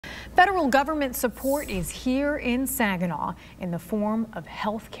Federal government support is here in Saginaw in the form of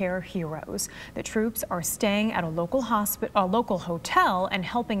healthcare heroes. The troops are staying at a local hotel and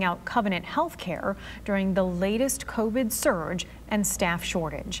helping out Covenant Healthcare during the latest COVID surge and staff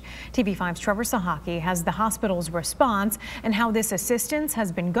shortage. TV5's Trevor Sahaki has the hospital's response and how this assistance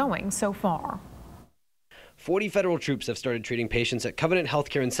has been going so far. 40 federal troops have started treating patients at Covenant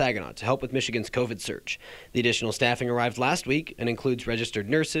Healthcare in Saginaw to help with Michigan's COVID surge. The additional staffing arrived last week and includes registered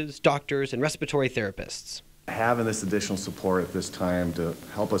nurses, doctors, and respiratory therapists. Having this additional support at this time to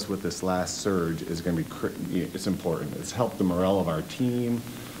help us with this last surge is going to be it's important. It's helped the morale of our team,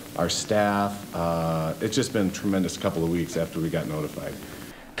 our staff. It's just been a tremendous couple of weeks after we got notified.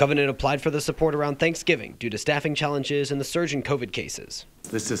 Covenant applied for the support around Thanksgiving due to staffing challenges and the surge in COVID cases.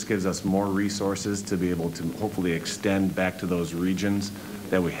 This just gives us more resources to be able to hopefully extend back to those regions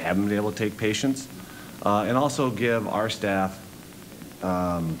that we haven't been able to take patients, and also give our staff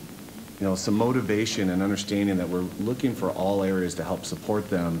some motivation and understanding that we're looking for all areas to help support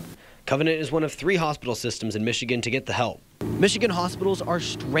them. Covenant is one of 3 hospital systems in Michigan to get the help. Michigan hospitals are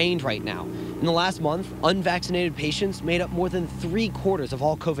strained right now. In the last month, unvaccinated patients made up more than 3/4 of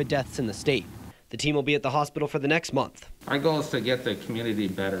all COVID deaths in the state. The team will be at the hospital for the next month. Our goal is to get the community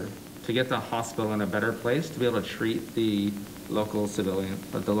better, to get the hospital in a better place, to be able to treat the local civilian,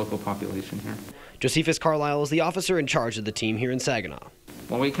 the local population here. Josephus Carlisle is the officer in charge of the team here in Saginaw.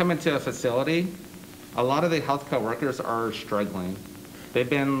 When we come into a facility, a lot of the healthcare workers are struggling. They've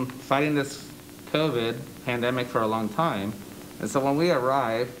been fighting this COVID pandemic for a long time, and so when we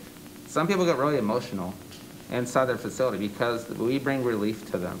arrive, some people get really emotional inside their facility because we bring relief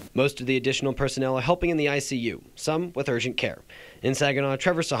to them. Most of the additional personnel are helping in the ICU, some with urgent care. In Saginaw,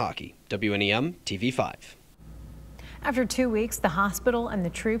 Trevor Sahaki, WNEM TV5. After 2 weeks, the hospital and the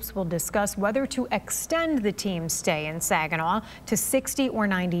troops will discuss whether to extend the team's stay in Saginaw to 60 or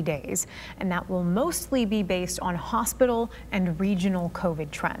 90 days, and that will mostly be based on hospital and regional COVID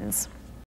trends.